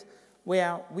Drupal 8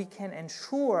 where we can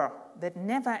ensure that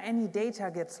never any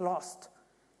data gets lost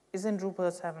is in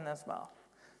Drupal 7 as well.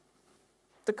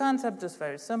 The concept is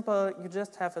very simple. You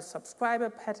just have a subscriber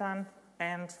pattern,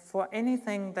 and for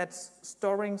anything that's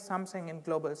storing something in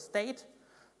global state,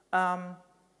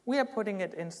 we are putting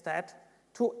it instead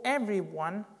to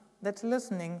everyone that's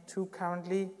listening to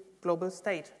currently global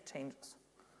state changes.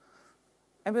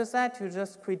 And with that, you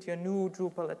just create your new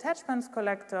Drupal attachments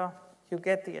collector, you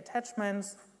get the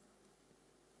attachments,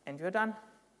 and you're done.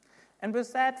 And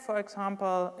with that, for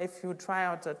example, if you try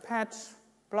out the patch,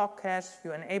 block cache,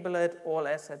 you enable it, all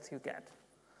assets you get.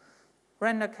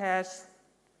 Render cache,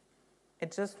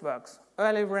 it just works.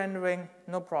 Early rendering,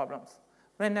 no problems.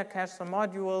 Render cache the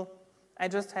module. I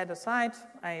just had a site.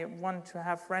 I want to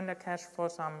have render cache for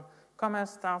some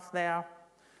commerce stuff there.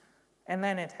 And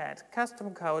then it had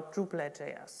custom code,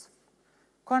 Drupal.js.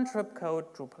 Contrib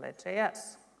code,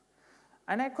 Drupal.js.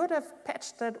 And I could have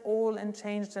patched that all and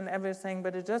changed and everything,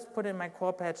 but it just put in my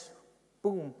core patch,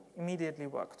 boom, immediately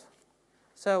worked.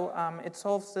 So it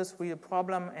solves this real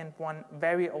problem and one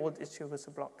very old issue with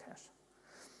the block cache.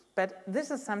 But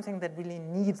this is something that really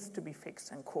needs to be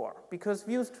fixed in core, because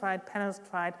views tried, panels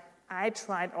tried, I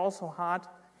tried also hard,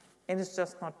 and it's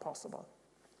just not possible.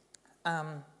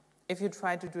 If you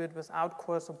try to do it without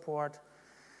core support,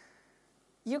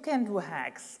 you can do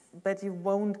hacks, but you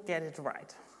won't get it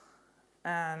right.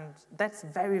 And that's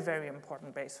very, very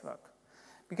important base work,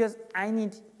 because I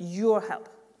need your help,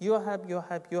 your help, your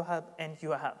help, your help, and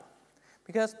your help.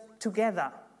 Because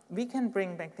together, we can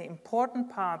bring back the important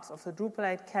parts of the Drupal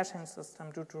 8 caching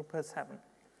system to Drupal 7,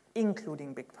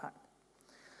 including BigPipe.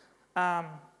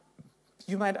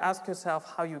 You might ask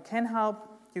yourself how you can help.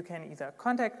 You can either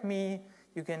contact me,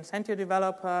 you can send your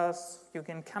developers, you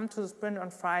can come to the sprint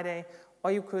on Friday,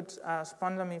 or you could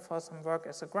sponsor me for some work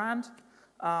as a grant.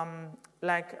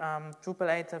 Like Drupal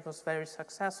 8 that was very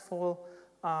successful.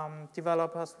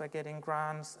 Developers were getting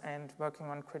grants and working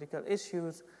on critical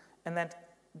issues, and that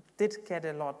did get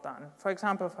a lot done. For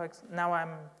example, now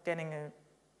I'm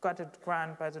got a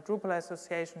grant by the Drupal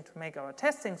Association to make our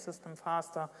testing system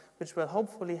faster, which will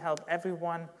hopefully help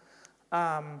everyone.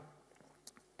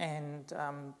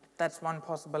 That's one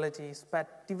possibility.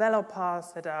 But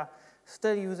developers that are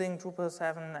still using Drupal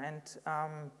 7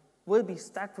 and will be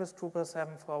stuck with Drupal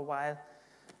 7 for a while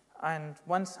and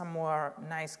want some more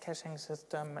nice caching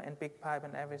system and BigPipe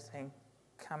and everything,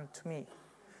 come to me.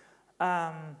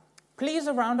 Please,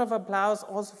 a round of applause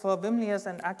also for Wimlius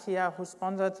and Akia, who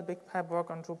sponsored the BigPipe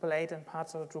work on Drupal 8 and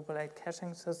parts of the Drupal 8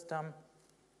 caching system.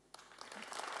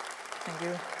 Thank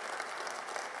you.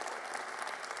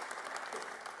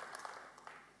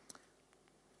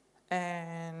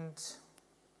 And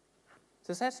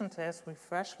the session says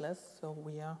RefreshLess, so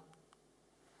we are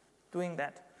doing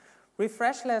that.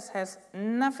 RefreshLess has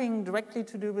nothing directly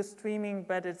to do with streaming,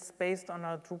 but it's based on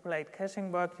our Drupal 8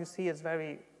 caching work. You see it's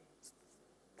very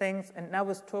things, and now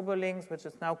with TurboLinks, which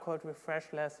is now called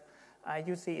RefreshLess,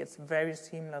 you see it's very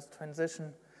seamless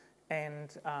transition,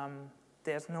 and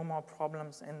there's no more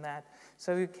problems in that.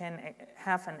 So you can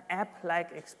have an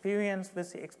app-like experience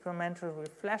with the experimental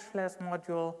RefreshLess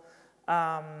module,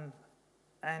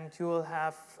 and you will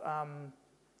have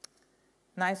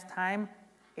nice time.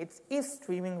 It is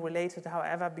streaming related,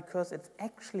 however, because it's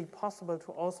actually possible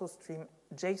to also stream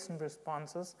JSON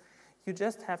responses. You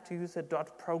just have to use a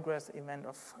 .progress event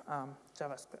of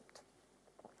JavaScript.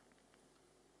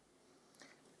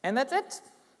 And that's it.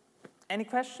 Any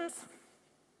questions?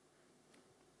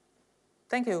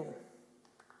 Thank you.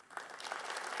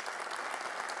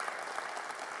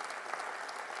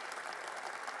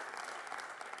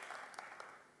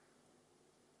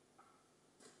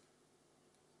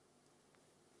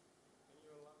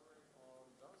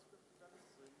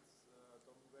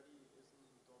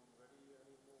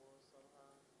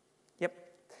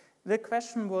 The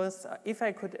question was if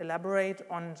I could elaborate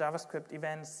on JavaScript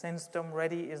events since DOM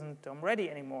ready isn't DOM ready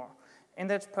anymore. And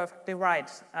that's perfectly right.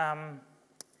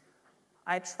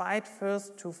 I tried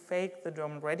first to fake the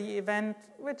DOM ready event,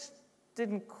 which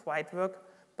didn't quite work.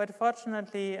 But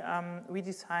fortunately, we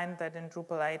designed that in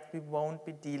Drupal 8 we won't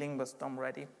be dealing with DOM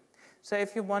ready. So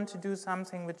if you want to do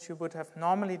something which you would have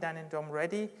normally done in DOM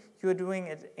ready, you're doing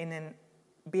it in a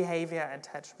behavior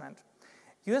attachment.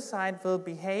 Your site will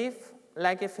behave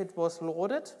like if it was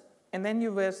loaded, and then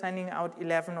you were sending out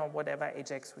 11 or whatever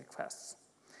AJAX requests.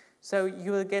 So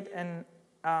you will get an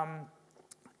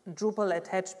Drupal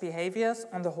attached behaviors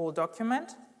on the whole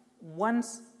document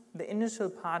once the initial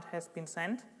part has been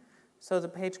sent, so the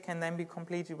page can then be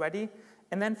completely ready.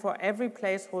 And then for every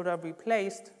placeholder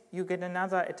replaced, you get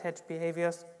another attached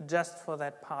behaviors just for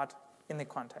that part in the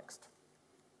context.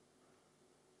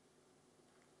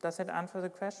 Does that answer the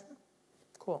question?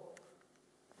 Cool.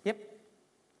 Yep. Can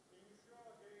you show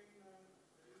again the link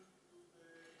to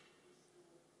the issue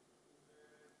in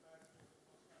the back of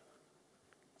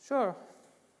the Sure.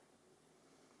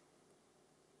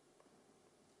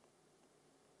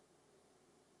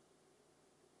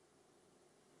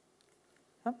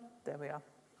 Oh, there we are.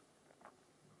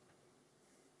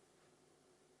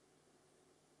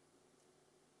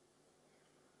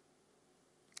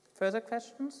 Further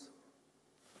questions?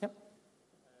 Yep.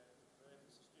 This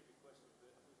is a stupid question,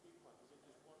 but with BigPipe, is it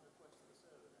just one request to the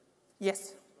server then?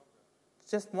 Yes.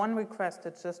 Just one request,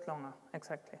 it's just longer,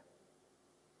 exactly.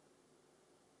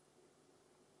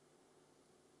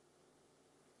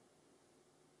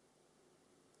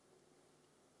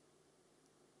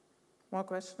 More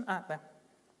question? Ah, there.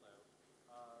 Hello.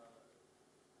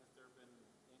 Has there been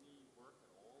any work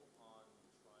at all on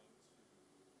trying to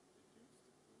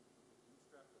reduce the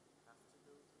bootstrap that you have to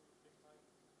go through BigPipe?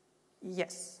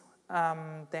 Yes.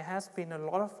 There has been a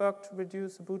lot of work to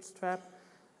reduce the bootstrap,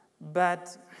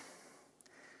 but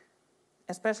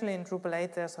especially in Drupal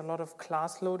 8, there's a lot of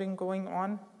class loading going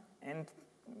on, and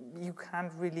you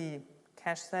can't really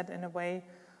cache that in a way.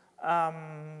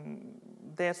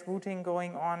 There's routing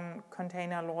going on,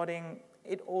 container loading,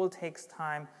 it all takes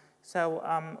time. So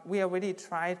we already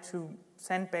try to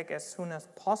send back as soon as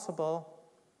possible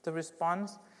the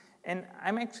response. And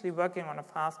I'm actually working on a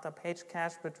faster page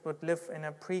cache, which would live in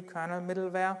a pre-kernel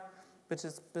middleware, which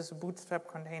is with a bootstrap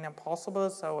container possible.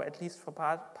 So at least for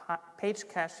page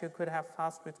cache, you could have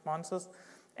fast responses.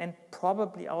 And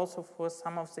probably also for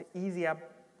some of the easier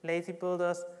lazy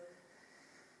builders.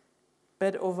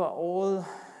 But overall,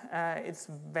 it's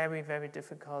very, very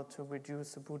difficult to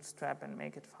reduce the bootstrap and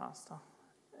make it faster,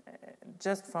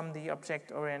 just from the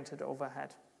object-oriented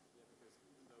overhead. Yeah, because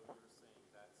even though you're saying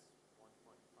that's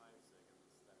 1.5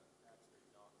 seconds, that's actually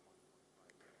not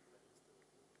 1.5 seconds.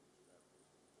 That is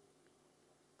still a full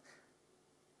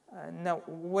bootstrap. No,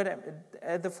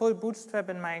 the full bootstrap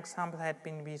in my example had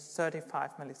been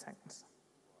 35 milliseconds.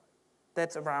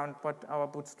 That's around what our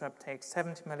bootstrap takes,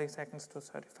 70 milliseconds to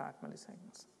 35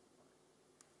 milliseconds.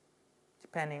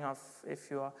 Depending on if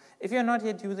you're not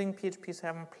yet using PHP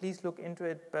 7, please look into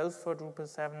it both for Drupal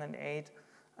 7 and 8.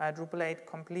 Drupal 8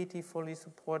 completely fully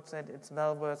supports it. It's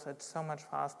well worth it, so much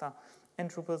faster. And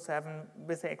Drupal 7,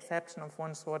 with the exception of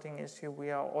one sorting issue, we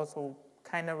are also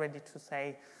kind of ready to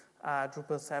say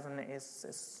Drupal 7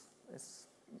 is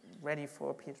ready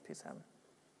for PHP 7.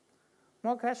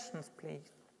 More questions,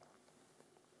 please.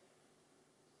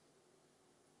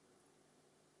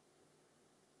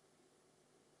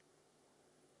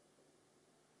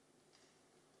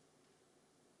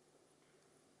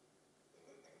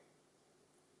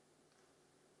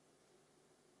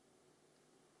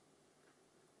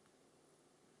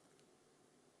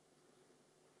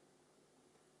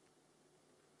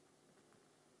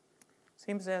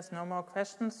 Seems there's no more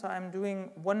questions, so I'm doing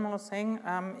one more thing.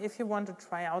 If you want to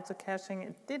try out the caching,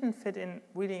 it didn't fit in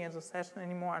really in the session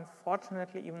anymore,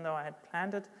 unfortunately, even though I had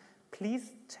planned it.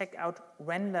 Please check out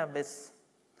RenderWiz.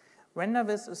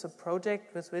 RenderWiz is a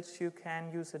project with which you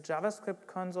can use a JavaScript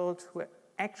console to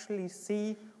actually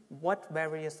see what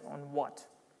varies on what.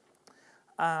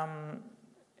 Let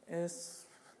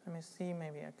me see,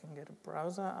 maybe I can get a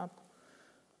browser up.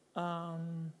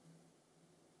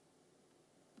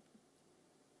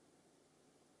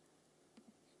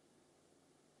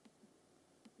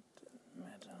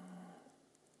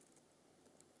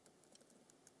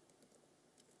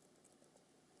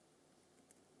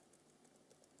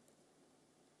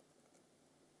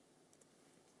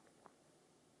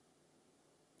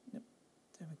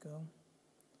 There we go.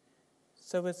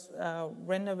 So with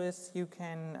RenderWiz, you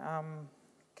can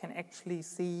actually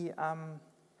see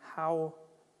how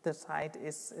the site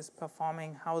is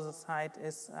performing, how the site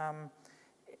is,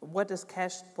 what is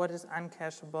cached, what is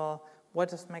uncacheable,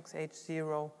 what is max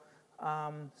H0.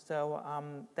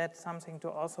 That's something to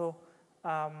also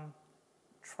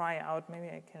try out. Maybe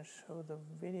I can show the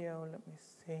video. Let me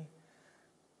see.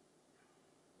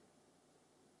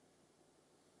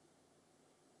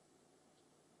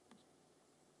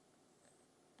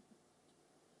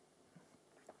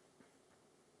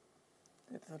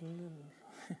 It's a little,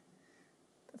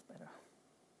 that's better.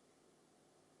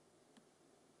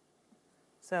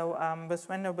 So with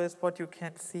RenderWiz, what you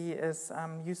can see is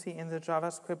you see in the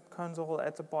JavaScript console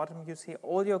at the bottom, you see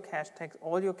all your cache tags,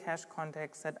 all your cache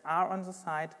contacts that are on the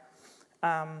site.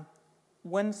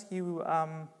 Once you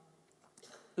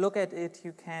look at it,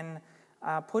 you can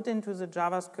put into the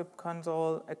JavaScript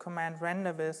console a command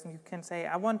render this, and you can say,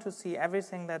 I want to see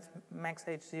everything that's max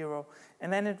age 0.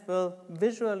 And then it will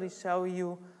visually show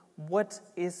you what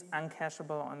is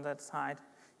uncacheable on that side.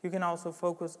 You can also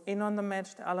focus in on the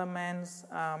matched elements,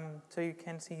 so you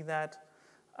can see that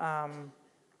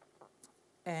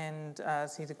and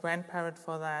see the grandparent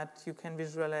for that. You can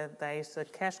visualize the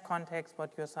cache context,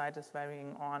 what your site is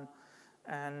varying on.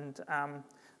 And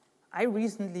I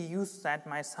recently used that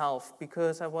myself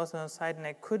because I was on a site and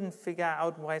I couldn't figure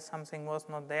out why something was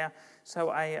not there. So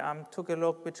I took a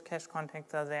look which cache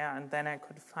contexts are there, and then I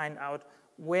could find out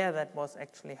where that was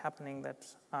actually happening that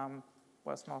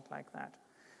was not like that.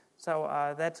 So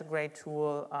that's a great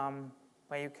tool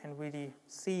where you can really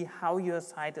see how your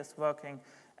site is working.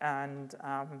 And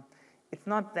it's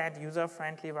not that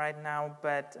user-friendly right now,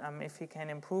 but if you can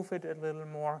improve it a little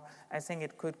more, I think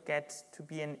it could get to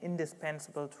be an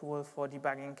indispensable tool for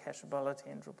debugging cacheability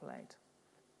in Drupal 8. I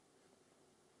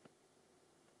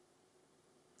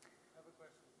have a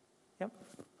question. Yep.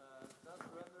 Does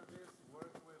RenderViz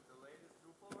work with the latest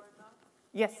Drupal right now?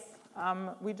 Yes,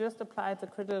 we just applied the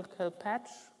critical patch,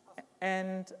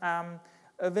 and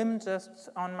Vim just,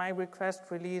 on my request,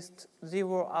 released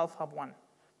 0 Alpha 1.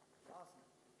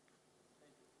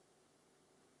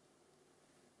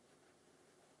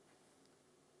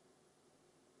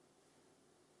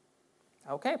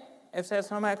 Okay, if there's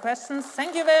no more questions,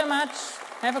 thank you very much.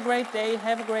 Have a great day.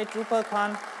 Have a great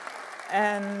DrupalCon.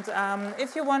 And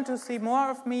if you want to see more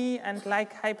of me and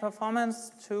like high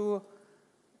performance,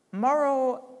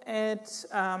 tomorrow at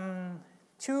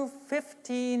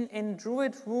 2:15 in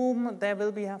Druid Room, there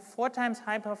will be 4 times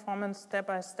high performance step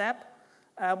by step.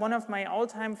 One of my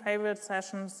all-time favorite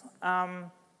sessions,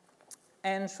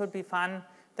 and should be fun.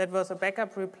 That was a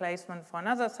backup replacement for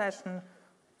another session.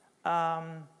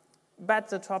 But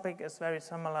the topic is very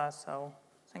similar, so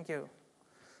thank you.